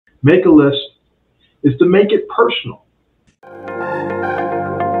make a list, is to make it personal.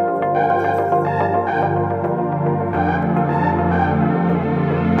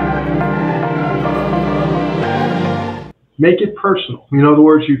 Make it personal. In other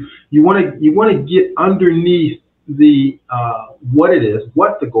words, you want to get underneath the what it is,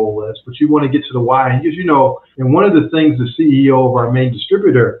 what the goal is, but you want to get to the why. And as you know, and one of the things the CEO of our main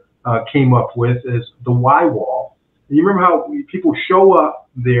distributor came up with is the why wall. And you remember how people show up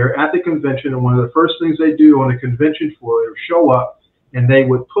there at the convention, and one of the first things they do on the convention floor, they would show up and they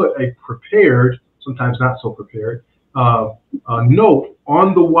would put a prepared, sometimes not so prepared, note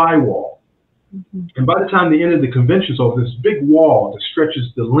on the why wall. And by the time the end of the convention is over, this big wall that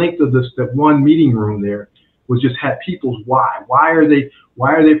stretches the length of that one meeting room there was just had people's why. Why are they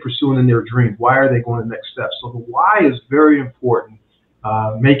pursuing their dreams? Why are they going to the next step? So the why is very important.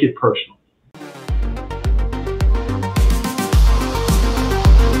 Make it personal.